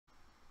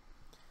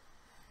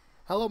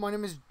Hello, my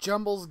name is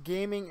Jumbles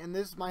Gaming, and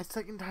this is my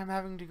second time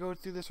having to go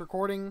through this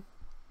recording.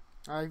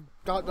 I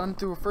got done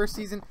through a first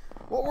season.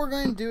 What we're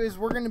going to do is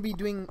we're going to be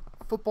doing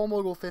Football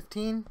Mogul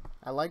 15.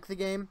 I like the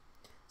game.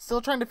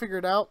 Still trying to figure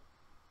it out.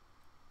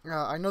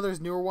 I know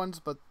there's newer ones,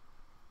 but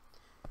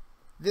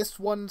this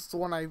one's the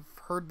one I've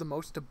heard the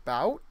most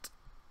about.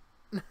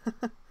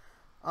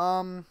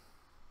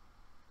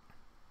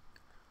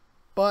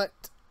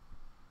 But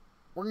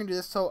we're going to do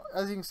this. So,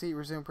 as you can see,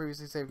 resume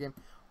previously saved game.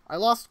 I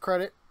lost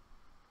credit.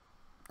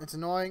 It's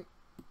annoying.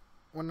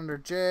 Went under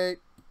J.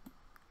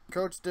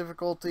 Coach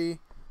difficulty.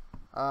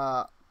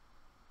 I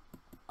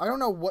don't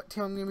know what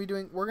team I'm going to be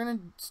doing. We're going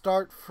to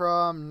start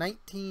from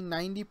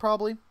 1990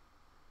 probably.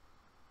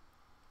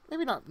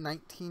 Maybe not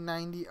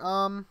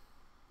 1990.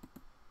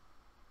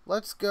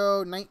 Let's go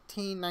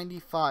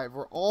 1995,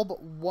 where all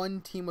but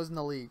one team was in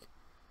the league.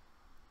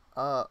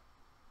 I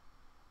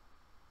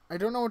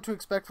don't know what to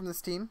expect from this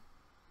team.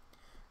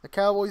 The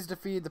Cowboys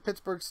defeated the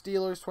Pittsburgh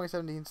Steelers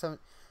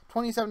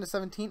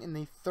 27-17 in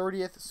the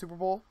 30th Super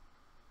Bowl.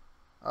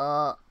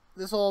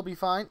 This will all be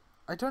fine.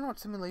 I don't know what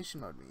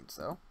simulation mode means,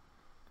 though.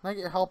 Can I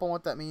get help on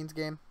what that means,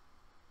 game?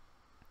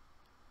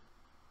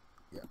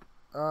 Yeah.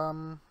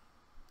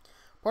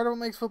 Part of what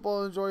makes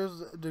football enjoyable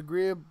is a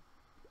degree of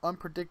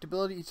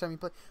unpredictability each time you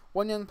play.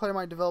 One young player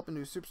might develop into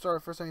a superstar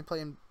the first time you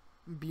play and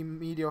be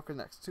mediocre the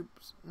next.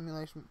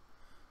 Simulation.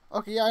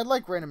 Okay, yeah, I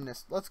like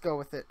randomness. Let's go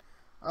with it.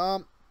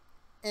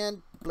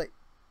 And play.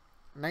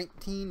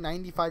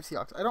 1995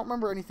 Seahawks. I don't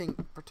remember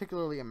anything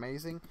particularly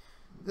amazing.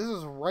 This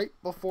is right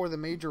before the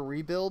major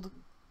rebuild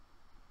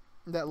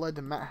that led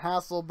to Matt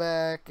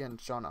Hasselbeck and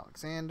Sean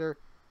Alexander.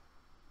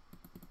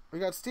 We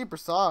got Steve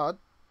Broussard.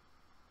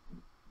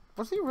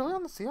 Was he really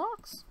on the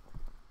Seahawks?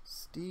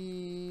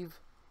 Steve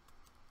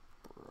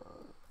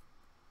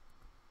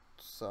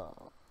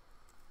Broussard.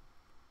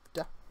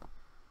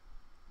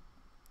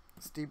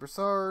 Steve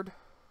Broussard.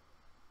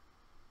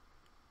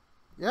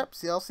 Yep,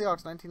 Seattle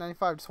Seahawks,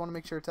 1995. Just want to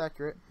make sure it's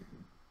accurate.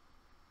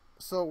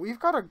 So we've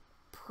got a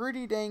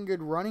pretty dang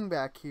good running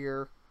back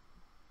here.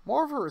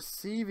 More of a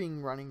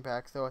receiving running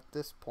back, though, at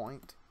this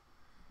point.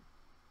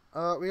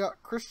 We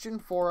got Christian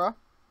Fora.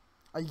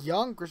 A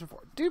young Christian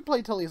Fora. Dude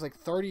played till he was like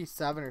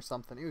 37 or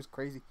something. He was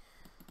crazy.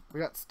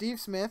 We got Steve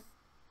Smith.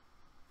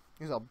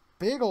 He's a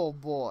big old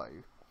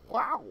boy.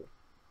 Wow.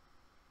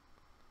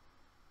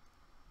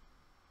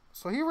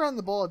 So he ran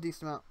the ball a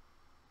decent amount.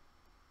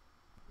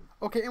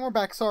 Okay, and we're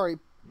back. Sorry.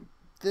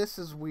 This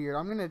is weird.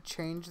 I'm going to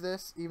change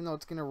this, even though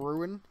it's going to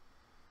ruin.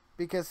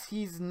 Because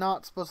he's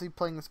not supposed to be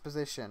playing this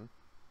position.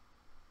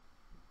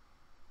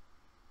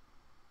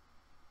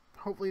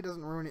 Hopefully it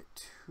doesn't ruin it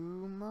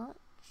too much.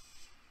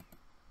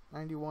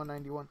 91,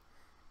 91.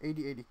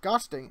 80, 80.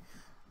 Gosh dang it.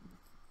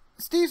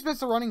 Steve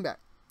Smith's a running back.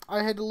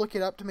 I had to look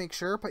it up to make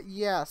sure. But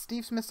yeah,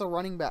 Steve Smith's a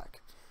running back.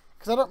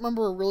 Because I don't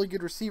remember a really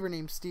good receiver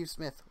named Steve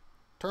Smith.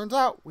 Turns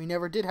out we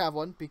never did have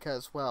one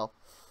because, well,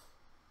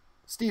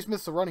 Steve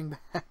Smith's a running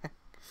back.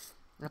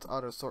 Let's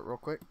auto sort real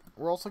quick.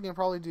 We're also going to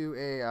probably do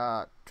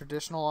a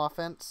traditional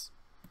offense.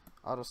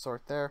 Auto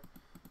sort there.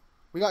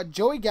 We got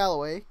Joey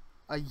Galloway.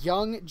 A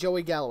young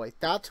Joey Galloway.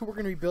 That's who we're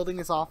going to be building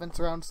this offense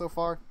around so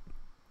far.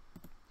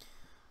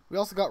 We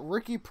also got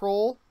Ricky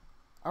Prohl.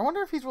 I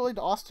wonder if he's related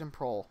to Austin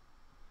Prohl.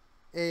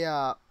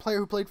 A player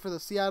who played for the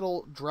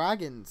Seattle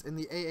Dragons in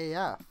the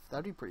AAF.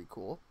 That'd be pretty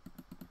cool.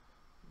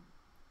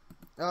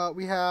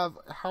 We have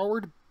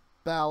Howard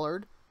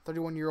Ballard,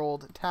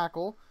 31-year-old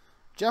tackle.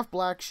 Jeff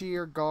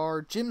Blackshear,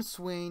 guard. Jim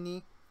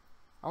Sweeney.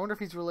 I wonder if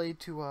he's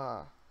related to,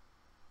 why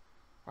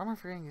am I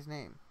forgetting his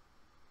name?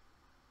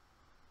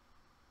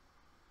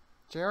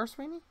 J.R.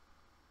 Sweeney?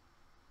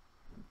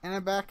 And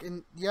I'm back,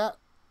 and yeah,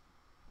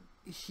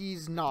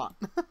 he's not.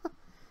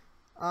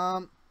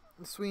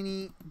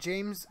 Sweeney,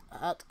 James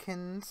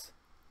Atkins,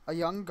 a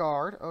young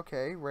guard.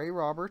 Okay, Ray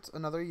Roberts,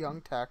 another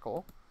young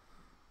tackle.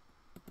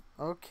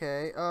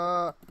 Okay,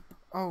 oh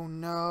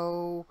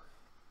no.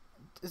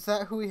 Is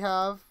that who we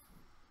have?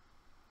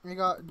 We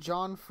got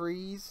John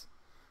Freeze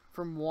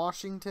from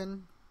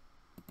Washington.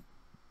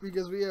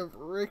 Because we have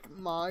Rick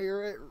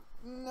Meyer at...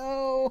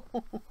 No!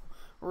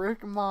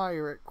 Rick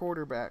Meyer at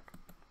quarterback.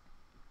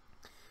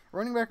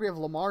 Running back, we have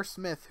Lamar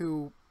Smith,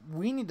 who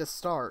we need to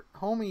start.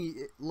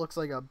 Homie looks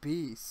like a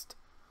beast.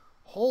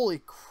 Holy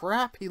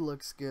crap, he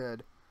looks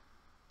good.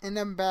 And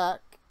then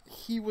back,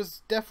 he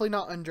was definitely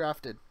not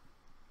undrafted.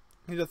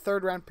 He's a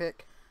third-round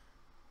pick.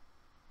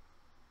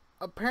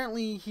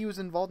 Apparently, he was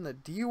involved in a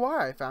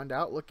DUI, I found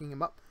out, looking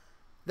him up,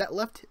 that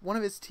left one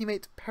of his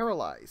teammates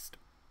paralyzed.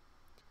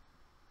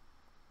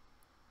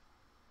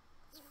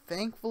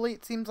 Thankfully,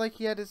 it seems like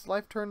he had his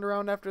life turned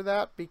around after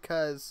that,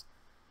 because,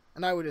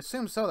 and I would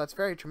assume so, that's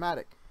very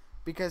traumatic,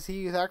 because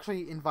he was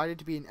actually invited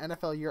to be in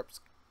NFL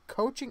Europe's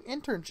coaching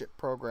internship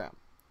program.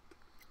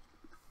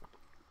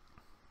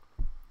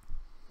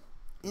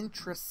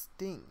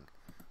 Interesting.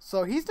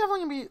 So, he's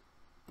definitely going to be,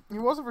 if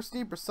it wasn't for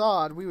Steve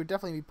Broussard, we would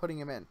definitely be putting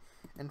him in.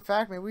 In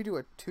fact, maybe we do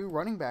a 2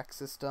 running back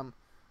system.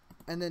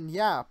 And then,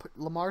 yeah, put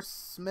Lamar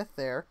Smith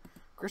there.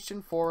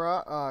 Christian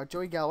Fora,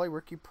 Joey Galloway,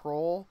 Ricky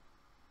Prohl,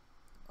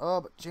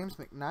 But James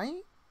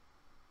McKnight?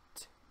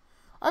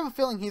 I have a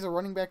feeling he's a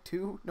running back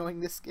too,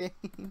 knowing this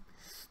game.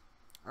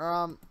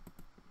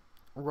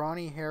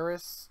 Ronnie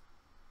Harris.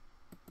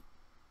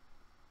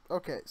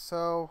 Okay,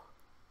 so...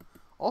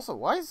 Also,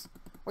 wait,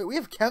 we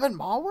have Kevin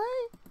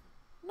Mulway?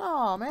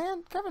 Nah,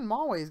 man. Kevin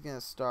Mulway's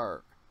gonna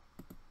start.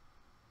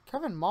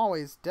 Kevin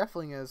Mulway's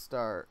definitely gonna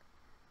start.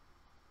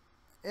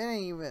 It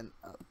ain't even...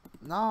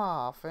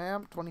 nah,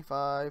 fam.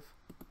 25.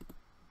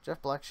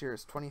 Jeff Blackshear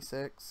is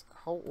 26.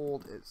 How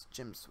old is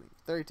Jim Sweeney?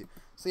 32.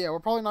 So, yeah, we're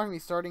probably not going to be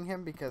starting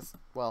him because,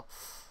 well,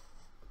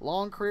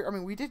 long career. I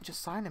mean, we did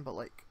just sign him, but,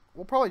 like,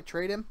 we'll probably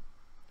trade him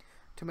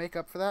to make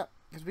up for that.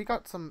 Because we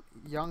got some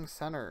young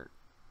center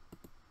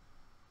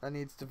that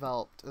needs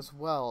developed as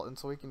well. And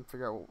so we can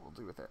figure out what we'll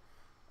do with it.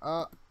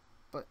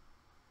 But,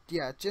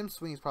 yeah, Jim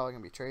Sweeney's probably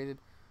going to be traded.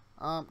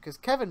 Because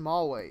Kevin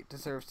Mulway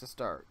deserves to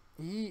start.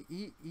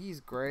 He's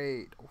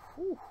great.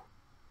 Whew.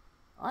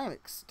 I am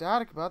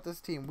ecstatic about this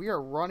team. We are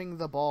running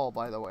the ball,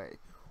 by the way.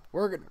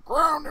 We're going to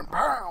ground and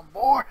pound,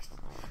 boys.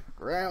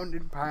 Ground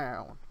and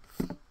pound.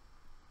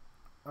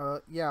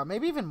 Yeah,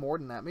 maybe even more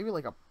than that. Maybe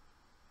like a...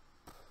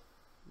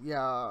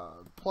 yeah,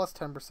 plus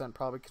 10%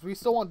 probably. Because we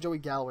still want Joey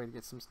Galloway to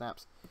get some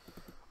snaps.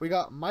 We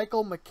got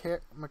Michael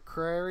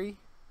McCrary.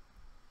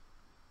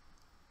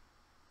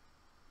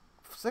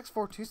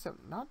 6'4",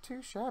 not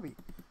too shabby.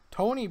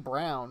 Tony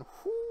Brown.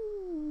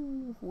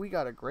 Whoo, we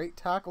got a great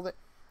tackle there.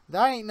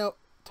 That ain't no...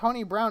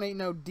 Tony Brown ain't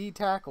no D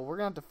tackle. We're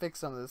going to have to fix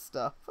some of this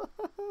stuff.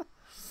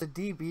 The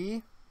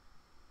DB.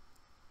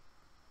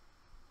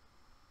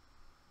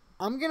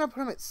 I'm going to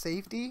put him at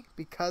safety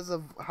because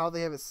of how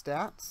they have his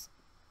stats.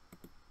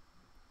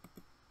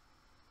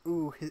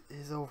 Ooh,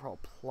 his overall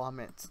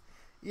plummets.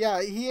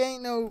 Yeah, he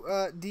ain't no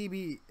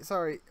DB.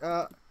 Sorry.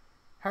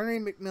 Henry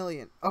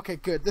McMillian. Okay,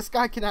 good. This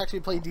guy can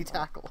actually play D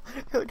tackle.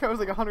 The guy was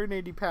like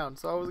 180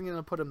 pounds, so I wasn't going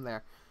to put him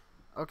there.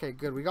 Okay,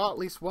 good. We got at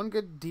least one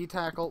good D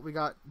tackle. We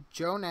got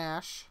Joe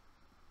Nash.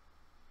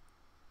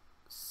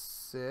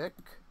 Sick.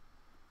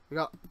 We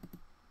got...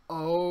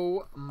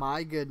 oh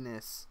my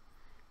goodness.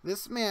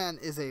 This man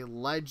is a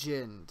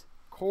legend.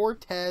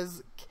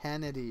 Cortez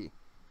Kennedy.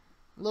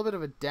 A little bit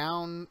of a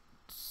down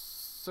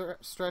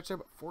stretch there,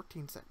 but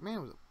 14 seconds. Man,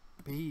 it was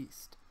a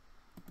beast.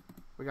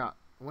 We got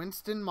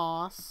Winston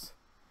Moss.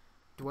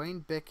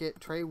 Dwayne Bickett.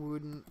 Trey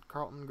Wooden.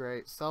 Carlton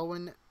Gray.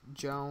 Selwyn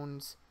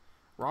Jones.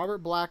 Robert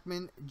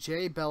Blackman,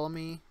 Jay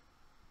Bellamy,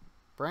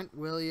 Brent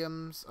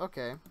Williams.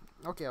 Okay.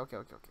 So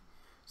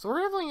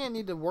we're definitely going to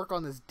need to work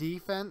on this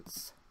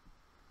defense.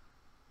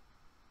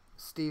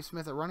 Steve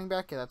Smith at running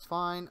back. Yeah, that's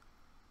fine.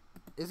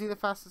 Is he the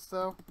fastest,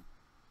 though?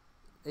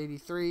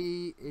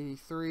 83,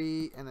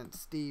 83, and then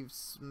Steve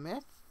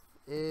Smith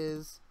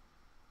is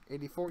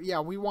 84. Yeah,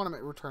 we want him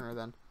at returner,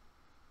 then.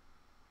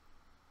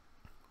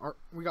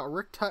 We got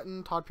Rick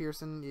Tutton, Todd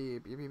Pearson.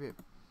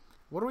 Yep.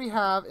 What do we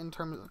have in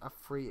terms of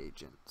free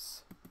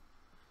agents?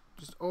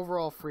 Just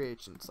overall free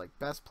agents, like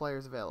best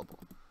players available.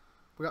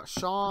 We got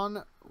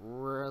Sean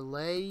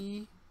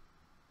Relay.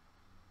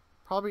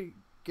 Probably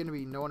going to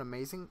be no one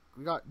amazing.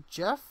 We got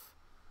Jeff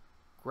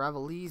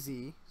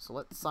Gravellisi, so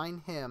let's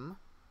sign him.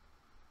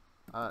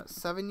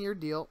 7-year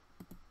deal.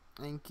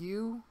 Thank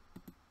you.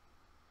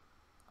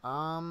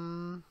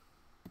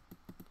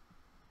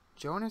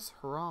 Jonas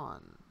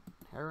Heron?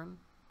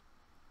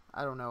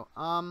 I don't know.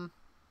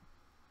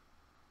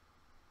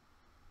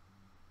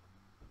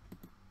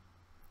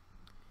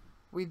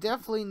 We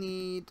definitely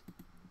need...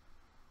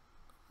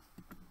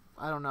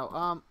 I don't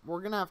know. We're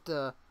going to have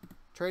to...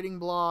 Trading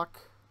block.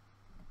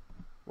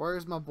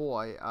 Where's my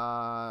boy?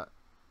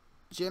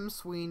 Jim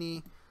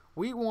Sweeney.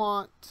 We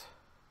want...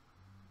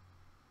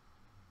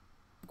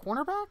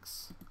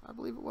 cornerbacks? I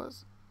believe it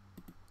was.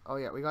 Oh,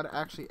 yeah. We got to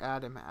actually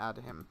add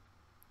him.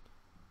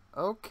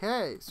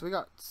 Okay. So we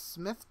got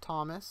Smith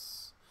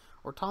Thomas.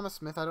 Or Thomas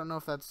Smith. I don't know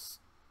if that's...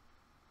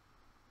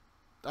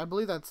 I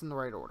believe that's in the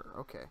right order.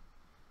 Okay.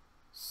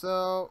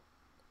 So...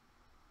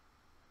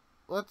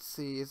 let's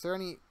see. Is there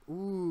any...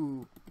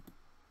 ooh.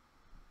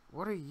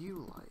 What are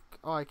you like?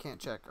 Oh, I can't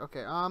check.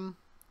 Okay, I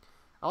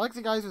like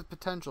the guys with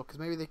potential, because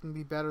maybe they can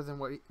be better than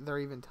what they're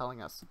even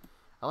telling us.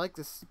 I like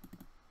this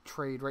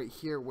trade right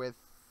here with...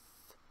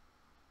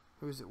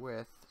 who's it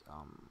with?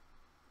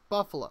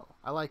 Buffalo.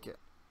 I like it.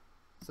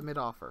 Submit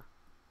offer.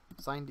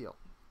 Sign deal.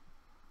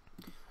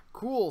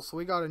 Cool, so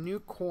we got a new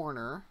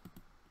corner.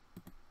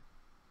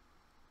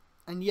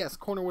 And yes,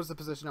 corner was the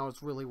position I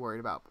was really worried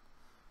about.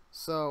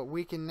 So,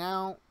 we can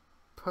now...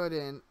 put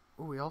in...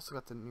 ooh, we also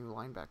got the new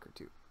linebacker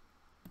too.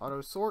 Auto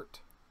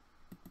sort.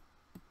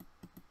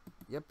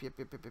 Yep.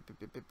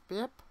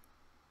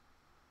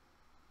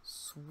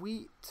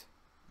 Sweet.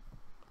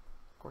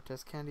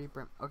 Cortez Kennedy.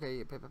 Okay,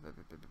 yep.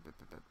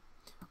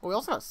 Oh, we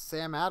also got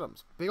Sam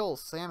Adams. Big old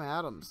Sam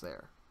Adams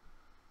there.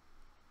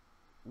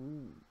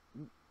 Ooh,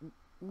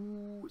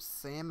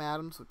 Sam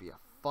Adams would be a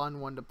fun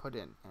one to put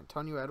in.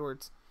 Antonio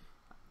Edwards.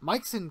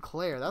 Mike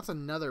Sinclair. That's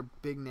another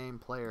big name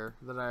player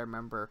that I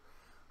remember.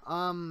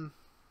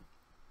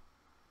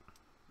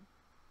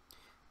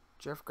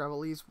 Jeff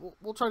Gravellisi.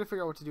 We'll try to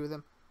figure out what to do with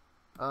him.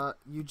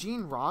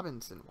 Eugene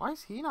Robinson. Why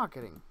is he not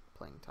getting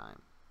playing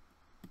time?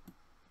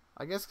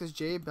 I guess because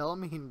Jay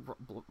Bellamy and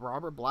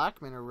Robert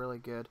Blackman are really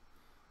good.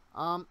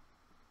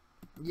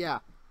 Yeah.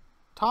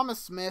 Thomas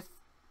Smith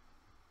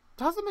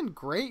hasn't been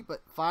great,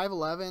 but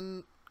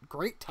 5'11",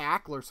 great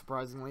tackler,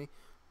 surprisingly.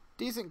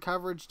 Decent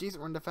coverage,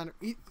 decent run defender.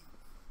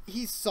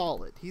 He's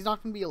solid. He's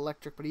not going to be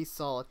electric, but he's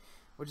solid,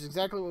 which is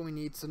exactly what we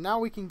need. So now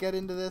we can get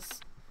into this.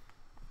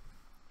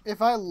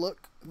 If I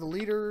look, the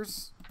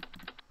leaders,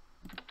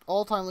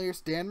 all-time leaders,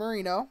 Dan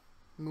Marino,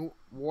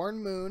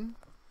 Warren Moon,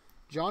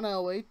 John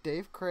Elway,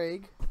 Dave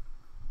Craig.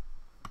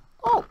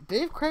 Oh,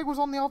 Dave Craig was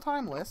on the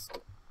all-time list.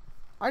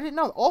 I didn't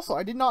know. Also,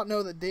 I did not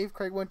know that Dave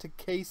Craig went to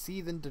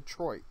KC then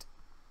Detroit.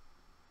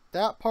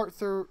 That part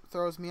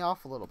throws me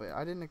off a little bit.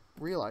 I didn't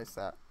realize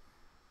that.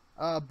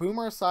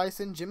 Boomer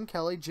Esiason, Jim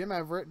Kelly, Jim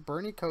Everett,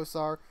 Bernie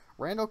Kosar,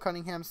 Randall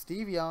Cunningham,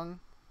 Steve Young.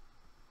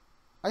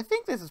 I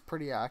think this is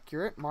pretty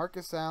accurate.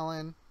 Marcus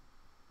Allen.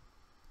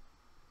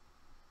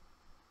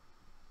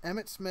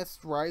 Emmett Smith's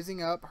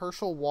rising up.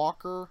 Herschel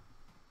Walker.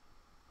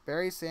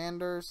 Barry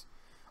Sanders.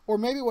 Or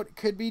maybe what it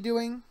could be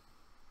doing.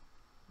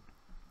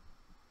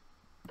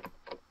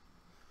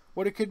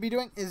 What it could be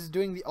doing is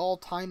doing the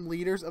all-time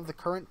leaders of the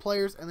current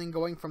players and then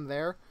going from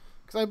there.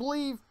 Because I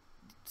believe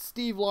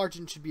Steve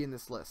Largent should be in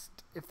this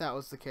list, if that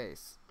was the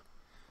case.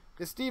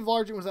 Because Steve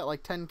Largent was at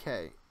like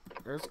 10K.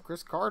 There's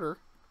Chris Carter.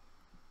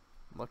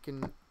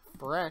 Looking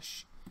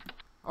fresh.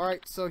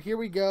 Alright, so here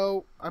we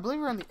go. I believe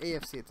we're on the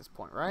AFC at this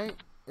point, right?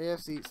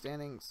 AFC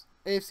standings.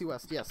 AFC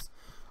West, yes.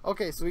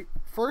 Okay, so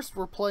first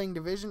we're playing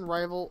division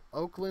rival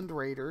Oakland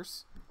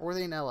Raiders. Or were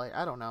they in LA?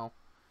 I don't know.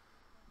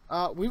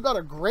 We've got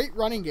a great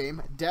running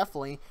game,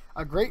 definitely.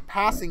 A great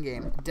passing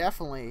game,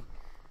 definitely.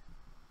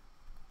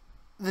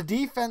 The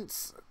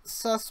defense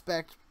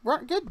suspect,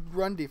 good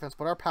run defense,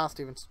 but our pass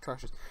defense is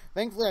atrocious.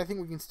 Thankfully, I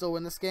think we can still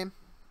win this game.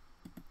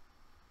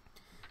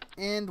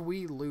 And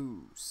we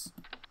lose.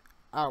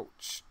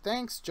 Ouch.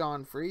 Thanks,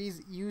 John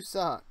Freeze. You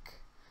suck.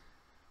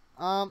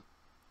 For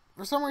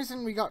some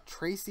reason, we got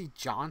Tracy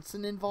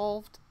Johnson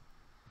involved.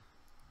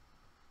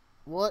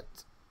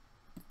 What?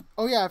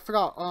 Oh yeah, I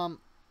forgot.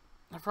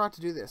 I forgot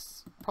to do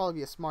this. Probably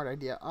be a smart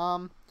idea.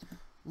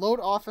 Load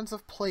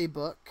offensive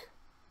playbook.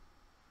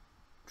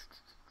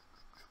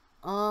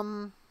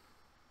 What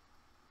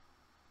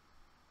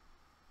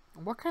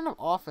kind of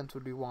offense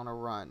would we want to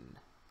run?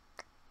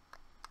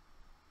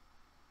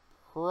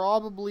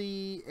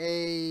 Probably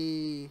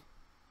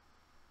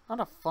not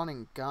a fun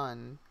and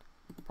gun.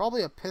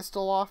 Probably a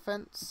pistol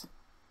offense.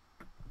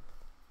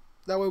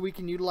 That way we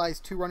can utilize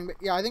two running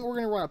backs. Yeah, I think we're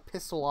going to run a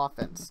pistol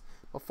offense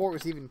before it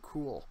was even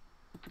cool.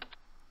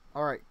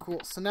 Alright,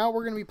 cool. So now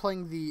we're going to be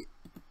playing the...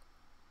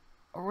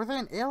 Or were they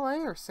in LA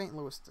or St.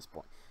 Louis at this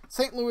point?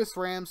 St. Louis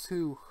Rams,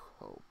 who...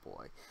 Oh,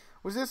 boy.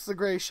 Was this the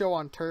greatest show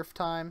on turf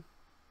time?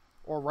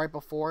 Or right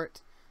before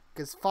it?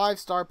 Because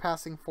 5-star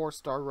passing,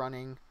 4-star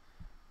running.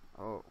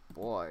 Oh,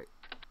 boy.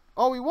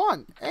 Oh, we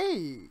won!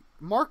 Hey!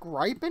 Mark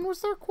Ripon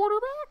was their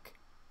quarterback?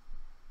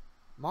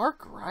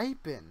 Mark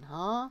Ripon,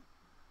 huh?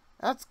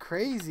 That's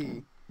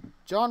crazy.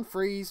 John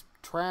Freeze,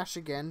 trash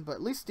again, but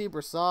at least Steve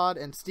Broussard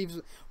and Steve's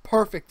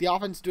perfect. The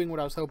offense doing what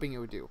I was hoping it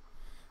would do.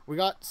 We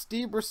got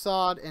Steve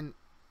Broussard and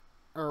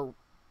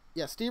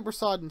Steve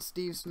Broussard and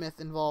Steve Smith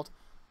involved.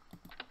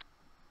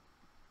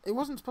 It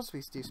wasn't supposed to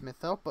be Steve Smith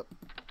though, but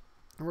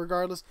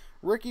regardless,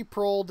 Ricky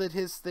Prohl did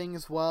his thing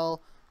as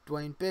well.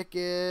 Dwayne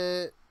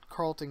Bickett,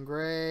 Carlton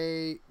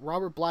Gray,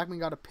 Robert Blackman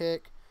got a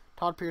pick.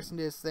 Todd Pearson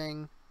did his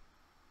thing.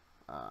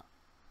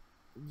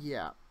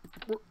 Yeah,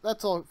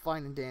 that's all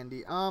fine and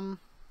dandy. Let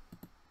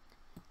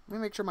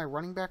me make sure my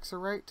running backs are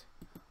right.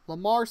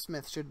 Lamar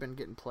Smith should have been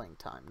getting playing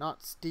time,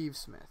 not Steve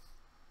Smith.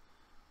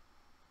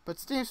 But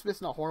Steve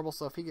Smith's not horrible,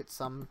 so if he gets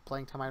some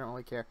playing time, I don't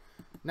really care.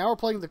 Now we're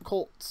playing the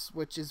Colts,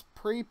 which is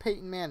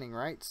pre-Peyton Manning,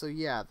 right? So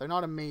yeah, they're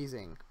not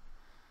amazing.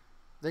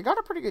 They got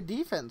a pretty good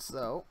defense,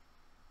 though.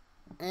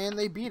 And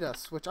they beat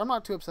us, which I'm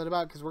not too upset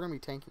about because we're going to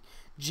be tanking.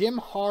 Jim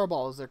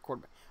Harbaugh is their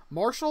quarterback.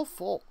 Marshall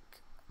Faulk,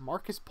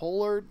 Marcus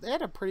Pollard, they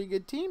had a pretty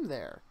good team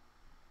there.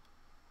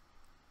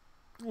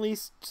 At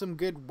least some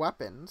good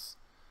weapons.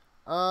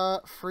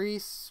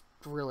 Freeze,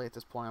 really at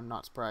this point, I'm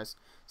not surprised.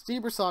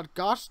 Steve Broussard,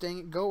 gosh dang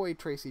it, go away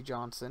Tracy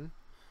Johnson.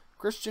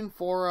 Christian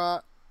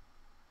Fora,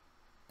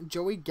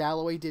 Joey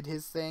Galloway did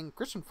his thing.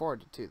 Christian Fora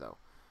did too, though.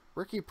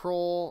 Ricky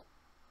Prohl,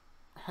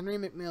 Henry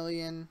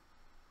McMillian,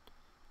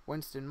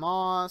 Winston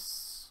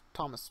Moss,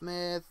 Thomas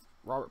Smith,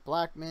 Robert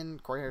Blackman,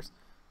 Corey Harris.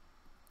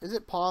 Is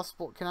it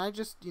possible? Can I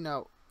just,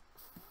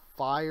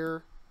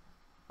 fire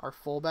our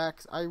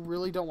fullbacks? I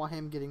really don't want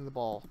him getting the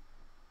ball.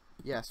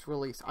 Yes,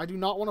 release. I do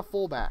not want a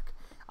fullback.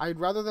 I'd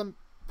rather them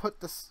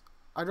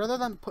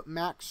put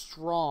Max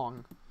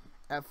Strong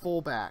at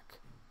fullback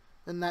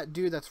than that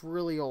dude that's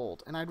really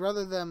old. And I'd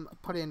rather them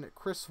put in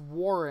Chris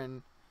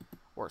Warren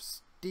or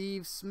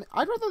Steve Smith.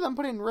 I'd rather them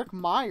put in Rick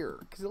Meyer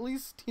because at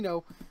least,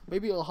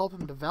 maybe it'll help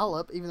him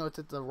develop, even though it's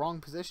at the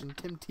wrong position,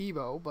 Tim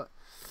Tebow. But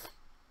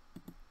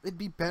it'd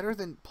be better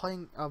than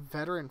playing a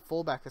veteran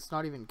fullback that's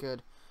not even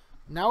good.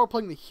 Now we're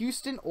playing the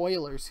Houston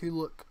Oilers, who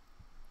look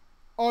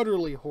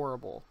utterly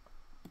horrible.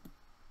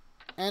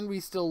 And we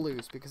still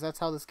lose, because that's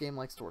how this game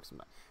likes to work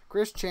sometimes.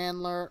 Chris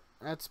Chandler,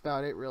 that's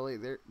about it, really.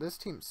 This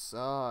team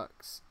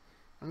sucks.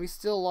 And we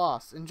still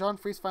lost. And John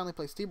Freese finally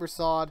plays. Steve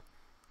Broussard,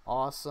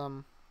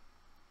 awesome.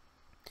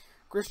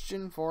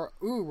 Christian for,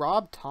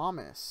 Rob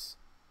Thomas.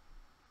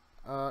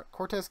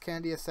 Cortez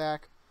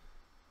Candiasac.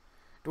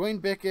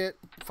 Dwayne Bickett,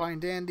 fine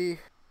dandy.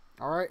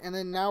 Alright, and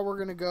then now we're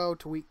going to go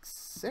to week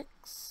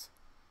 6.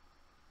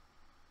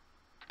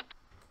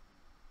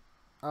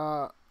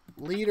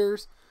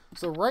 Leaders.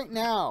 So right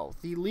now,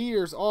 the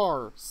leaders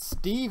are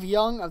Steve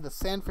Young of the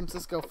San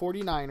Francisco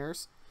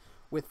 49ers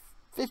with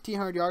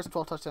 1,500 yards,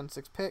 12 touchdowns,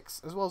 6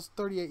 picks, as well as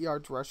 38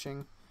 yards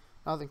rushing.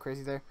 Nothing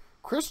crazy there.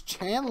 Chris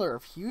Chandler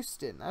of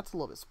Houston. That's a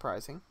little bit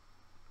surprising.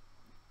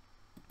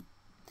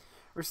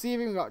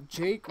 Receiving, we got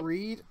Jake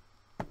Reed.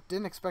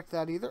 Didn't expect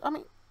that either. I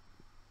mean,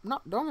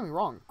 don't get me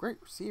wrong, great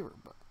receiver,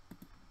 but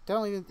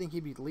definitely didn't think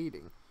he'd be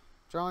leading.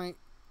 Kenan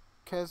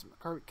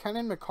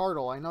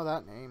McCardle, I know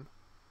that name.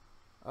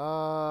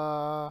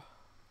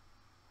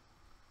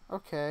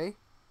 Okay.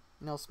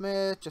 Neil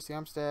Smith, Jesse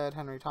Armstead,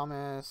 Henry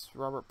Thomas,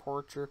 Robert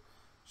Porcher,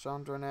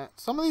 Sean Dronette.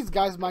 Some of these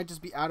guys might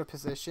just be out of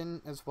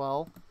position as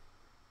well.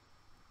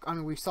 I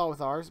mean, we saw it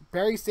with ours.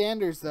 Barry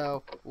Sanders,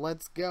 though.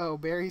 Let's go.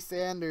 Barry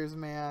Sanders,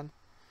 man.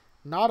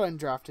 Not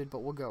undrafted, but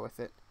we'll go with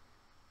it.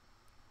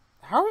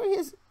 How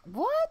is...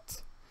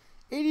 What?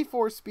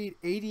 84 speed,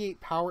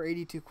 88 power,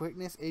 82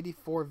 quickness,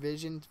 84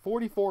 vision,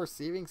 44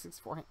 receiving,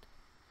 64 hand.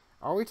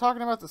 Are we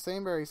talking about the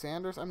same Barry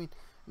Sanders? I mean,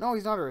 no,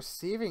 he's not a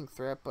receiving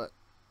threat, but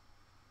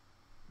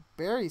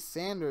Barry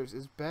Sanders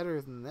is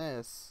better than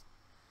this.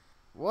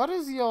 What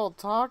is y'all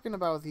talking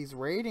about with these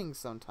ratings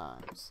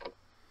sometimes?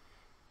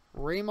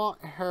 Raymond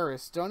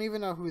Harris. Don't even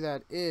know who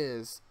that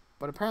is,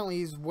 but apparently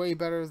he's way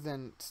better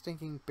than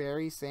stinking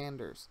Barry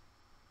Sanders.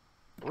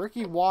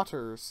 Ricky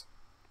Waters.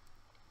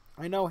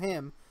 I know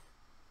him.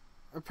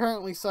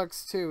 Apparently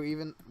sucks too,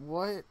 even...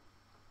 What?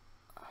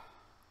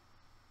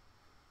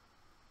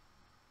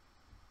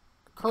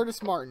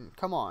 Curtis Martin,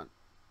 come on.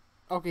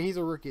 Okay, he's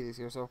a rookie this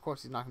year, so of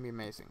course he's not going to be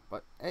amazing.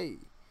 But, hey,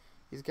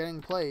 he's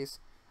getting plays.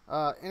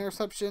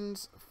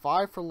 Interceptions,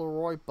 5 for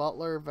Leroy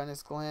Butler,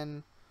 Venice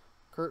Glenn,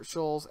 Kurt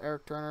Scholes,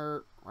 Eric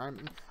Turner.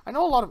 I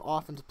know a lot of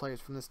offensive players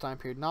from this time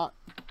period, not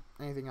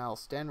anything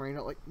else. Dan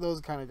Reno, like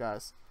those kind of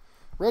guys.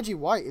 Reggie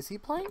White, is he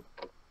playing?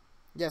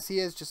 Yes, he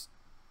is. Just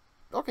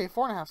okay,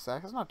 4.5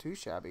 sacks. That's not too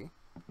shabby.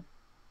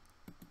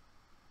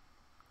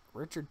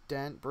 Richard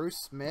Dent, Bruce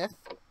Smith.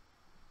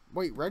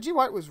 Wait, Reggie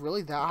White was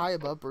really that high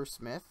above Bruce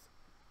Smith?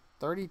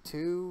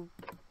 32,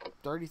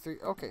 33.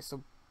 Okay,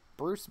 so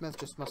Bruce Smith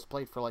just must have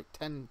played for like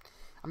 10.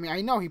 I mean,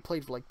 I know he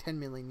played for like 10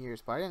 million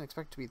years, but I didn't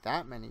expect it to be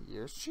that many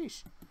years.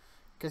 Sheesh.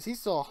 Because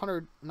he's still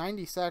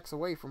 190 sacks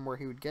away from where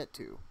he would get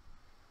to.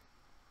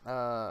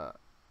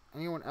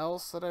 Anyone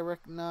else that I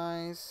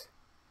recognize?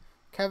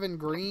 Kevin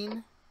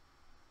Green.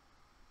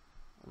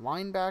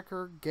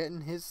 Linebacker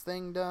getting his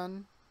thing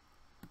done.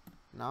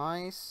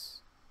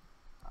 Nice.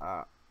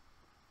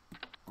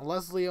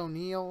 Leslie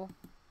O'Neal.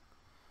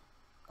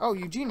 Oh,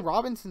 Eugene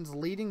Robinson's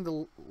leading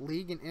the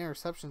league in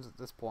interceptions at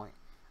this point.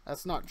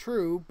 That's not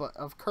true, but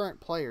of current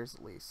players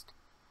at least.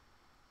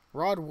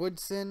 Rod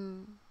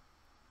Woodson.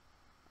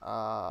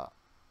 Deion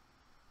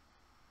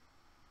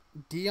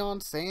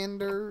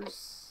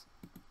Sanders.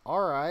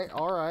 Alright,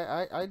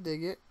 I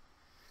dig it.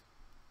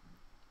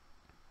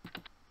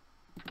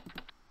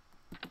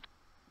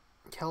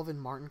 Kelvin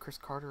Martin, Chris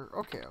Carter.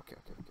 Okay.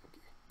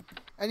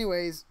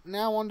 Anyways,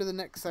 now on to the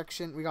next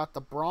section. We got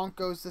the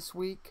Broncos this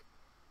week.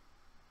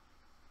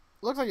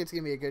 Looks like it's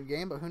going to be a good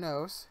game, but who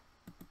knows.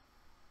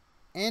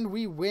 And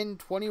we win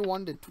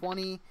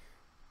 21-20.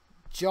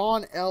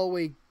 John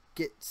Elway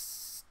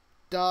gets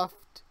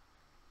stuffed.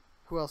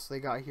 Who else they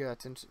got here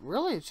that's interesting?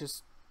 Really, it's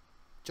just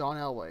John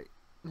Elway.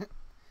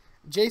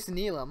 Jason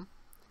Elam.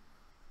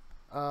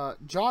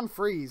 John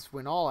Freeze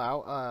went all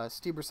out.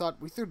 Steve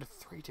Broussard. We threw to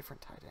 3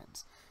 different tight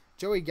ends.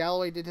 Joey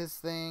Galloway did his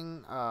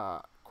thing.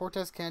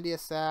 Cortez Candia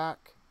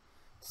sack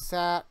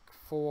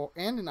for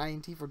and an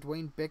INT for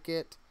Dwayne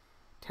Bickett.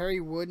 Terry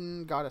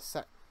Wooden got a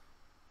sack.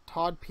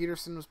 Todd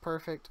Peterson was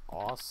perfect.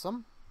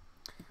 Awesome.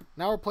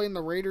 Now we're playing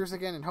the Raiders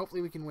again, and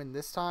hopefully we can win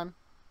this time.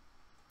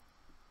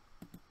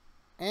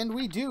 And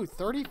we do.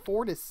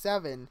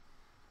 34-7.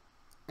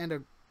 And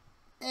a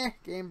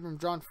game from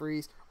John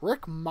Freeze.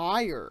 Rick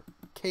Meyer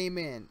came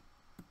in.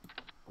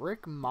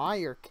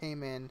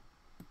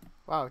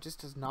 Wow, it just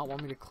does not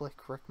want me to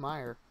click Rick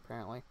Meyer,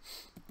 apparently.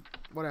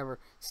 Whatever.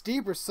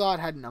 Steve Broussard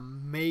had an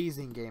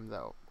amazing game,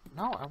 though.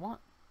 No, I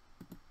want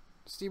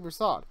Steve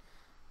Broussard.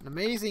 An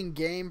amazing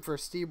game for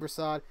Steve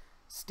Broussard.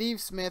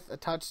 Steve Smith, a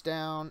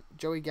touchdown.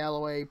 Joey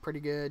Galloway, pretty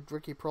good.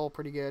 Ricky Prohl,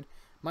 pretty good.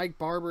 Mike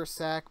Barber,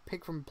 sack.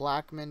 Pick from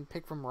Blackman.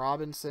 Pick from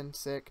Robinson,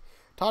 sick.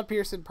 Todd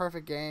Peterson,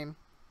 perfect game.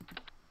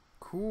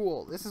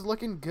 Cool. This is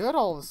looking good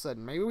all of a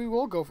sudden. Maybe we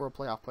will go for a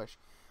playoff push.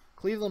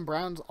 Cleveland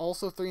Browns,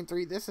 also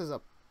 3-3. This is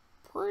a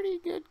pretty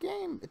good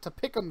game. It's a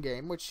pick'em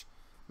game, which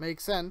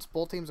makes sense.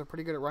 Both teams are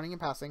pretty good at running and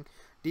passing.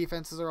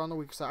 Defenses are on the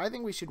weaker side. I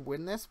think we should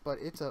win this, but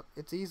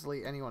it's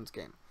easily anyone's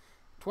game.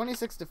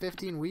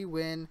 26-15, we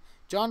win.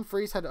 John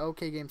Freese had an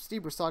okay game.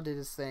 Steve Broussard did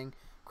his thing.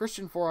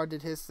 Christian Fora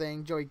did his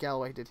thing. Joey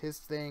Galloway did his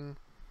thing.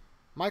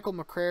 Michael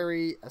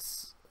McCrary, a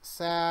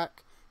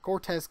sack.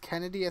 Cortez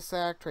Kennedy, a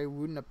sack. Trey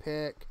Wooden, a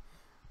pick.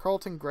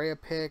 Carlton Gray, a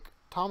pick.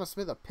 Thomas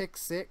Smith, a pick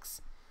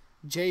 6.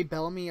 Jay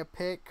Bellamy, a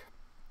pick.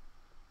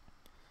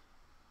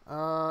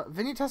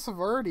 Vinny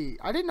Testaverde.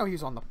 I didn't know he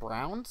was on the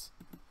Browns.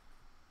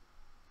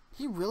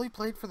 He really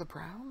played for the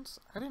Browns?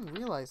 I didn't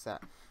realize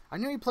that. I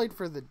knew he played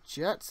for the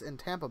Jets in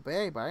Tampa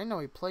Bay, but I didn't know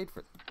he played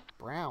for the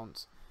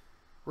Browns.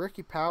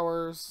 Ricky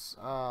Powers,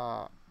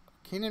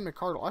 Keenan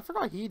McCardle. I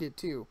forgot he did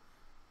too.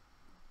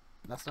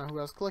 That's not who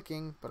I was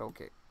clicking, but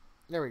okay.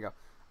 There we go.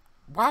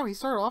 Wow, he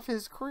started off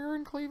his career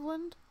in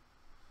Cleveland?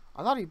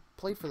 I thought he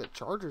played for the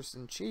Chargers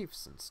and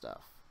Chiefs and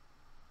stuff.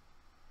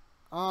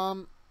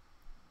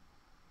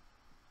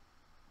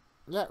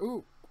 Yeah,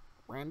 ooh.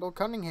 Randall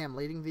Cunningham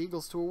leading the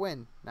Eagles to a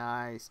win.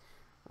 Nice.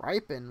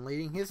 Ripon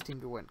leading his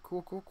team to win.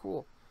 Cool, cool,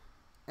 cool.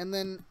 And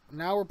then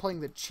now we're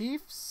playing the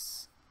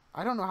Chiefs.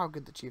 I don't know how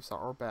good the Chiefs are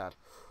or bad.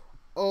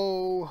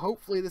 Oh,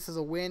 hopefully this is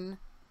a win.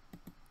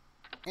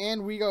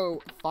 And we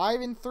go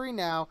 5-3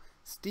 now.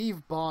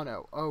 Steve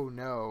Bono. Oh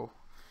no.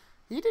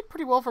 He did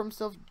pretty well for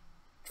himself.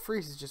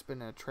 Freeze has just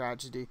been a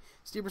tragedy.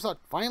 Steve Broussard.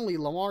 Finally,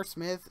 Lamar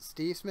Smith,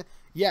 Steve Smith.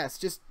 Yes,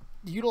 just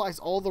utilize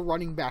all the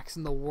running backs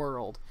in the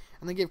world.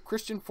 And then give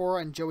Christian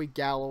Fora and Joey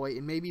Galloway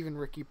and maybe even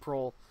Ricky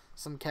Prohl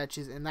some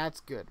catches. And that's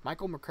good.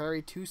 Michael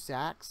McCrary, 2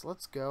 sacks.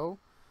 Let's go.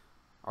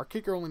 Our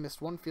kicker only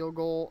missed 1 field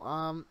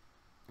goal.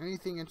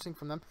 Anything interesting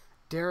from them?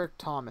 Derek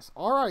Thomas.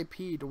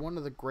 R.I.P. to one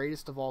of the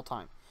greatest of all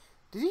time.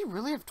 Did he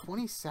really have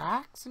 20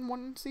 sacks in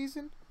one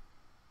season?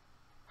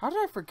 How did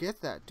I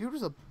forget that? Dude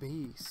was a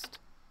beast.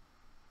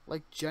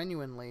 Like,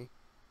 genuinely.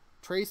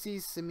 Tracy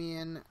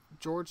Simeon,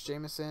 George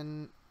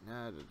Jameson.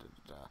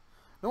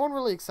 No one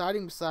really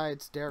exciting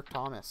besides Derek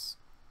Thomas.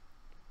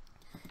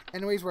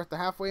 Anyways, we're at the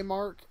halfway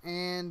mark,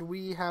 and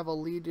we have a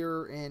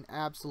leader in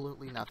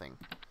absolutely nothing.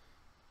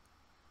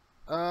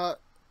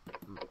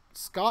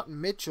 Scott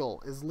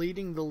Mitchell is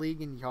leading the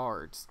league in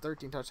yards.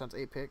 13 touchdowns,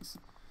 8 picks.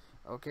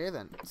 Okay,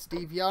 then.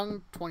 Steve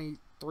Young,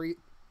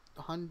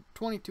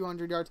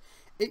 2,200 yards.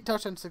 8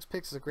 touchdowns, 6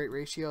 picks is a great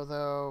ratio,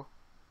 though.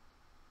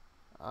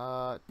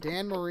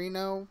 Dan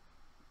Marino.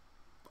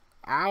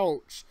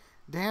 Ouch.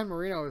 Dan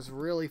Marino has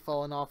really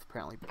fallen off,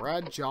 apparently.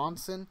 Brad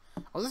Johnson.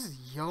 Oh, this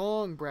is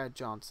young Brad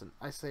Johnson.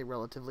 I say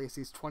relatively, as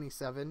he's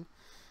 27.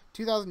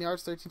 2,000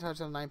 yards, 13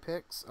 touchdowns, 9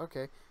 picks.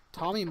 Okay.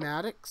 Tommy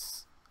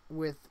Maddox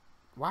with...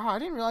 Wow, I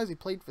didn't realize he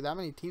played for that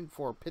many teams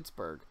before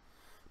Pittsburgh.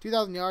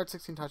 2,000 yards,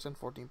 16 touchdowns,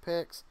 14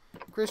 picks.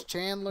 Chris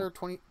Chandler,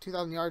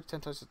 2,000 yards,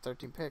 10 touchdowns,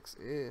 13 picks.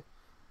 Ew.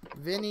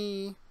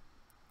 Vinny,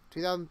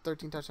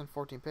 2013 touchdowns,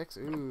 14 picks.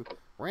 Ooh.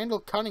 Randall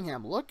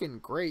Cunningham, looking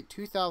great.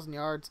 2,000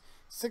 yards,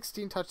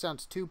 16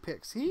 touchdowns, 2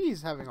 picks.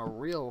 He's having a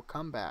real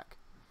comeback.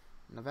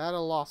 Nevada,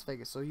 Las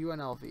Vegas, so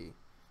UNLV.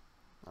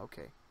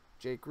 Okay.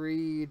 Jake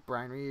Reed,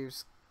 Brian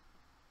Reeves.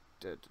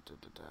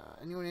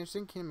 Anyone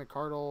interesting? Keenan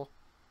McCardle.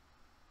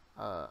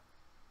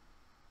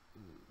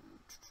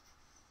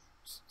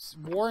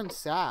 Warren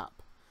Sapp.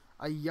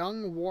 A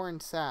young Warren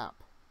Sapp.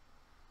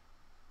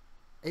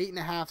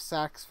 8.5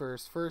 sacks for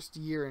his first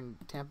year in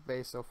Tampa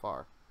Bay so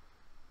far.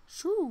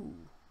 Shoo.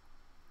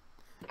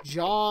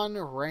 John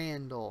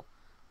Randall.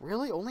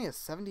 Really? Only a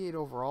 78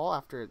 overall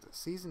after the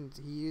season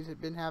he had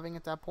been having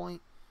at that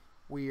point?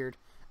 Weird.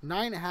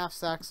 9.5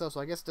 sacks though, so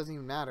I guess it doesn't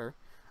even matter.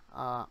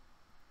 No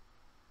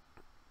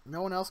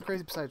one else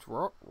crazy besides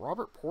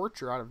Robert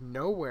Porcher out of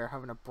nowhere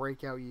having a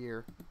breakout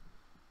year.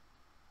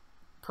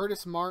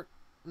 Curtis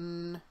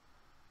Martin.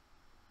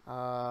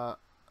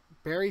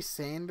 Barry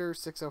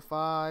Sanders,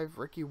 605.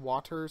 Ricky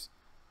Waters.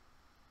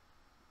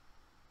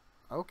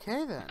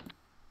 Okay, then.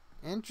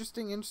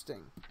 Interesting,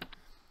 interesting.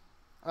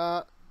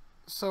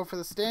 So for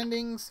the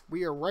standings,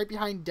 we are right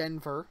behind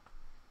Denver.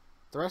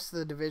 The rest of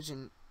the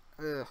division,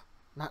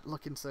 not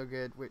looking so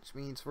good, which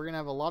means we're going to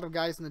have a lot of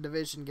guys in the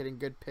division getting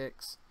good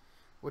picks,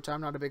 which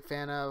I'm not a big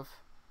fan of.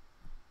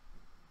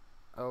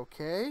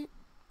 Okay.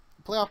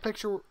 Playoff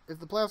picture, if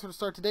the playoffs were to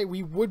start today,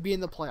 we would be in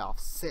the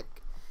playoffs.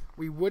 Sick.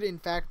 We would, in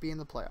fact, be in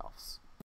the playoffs.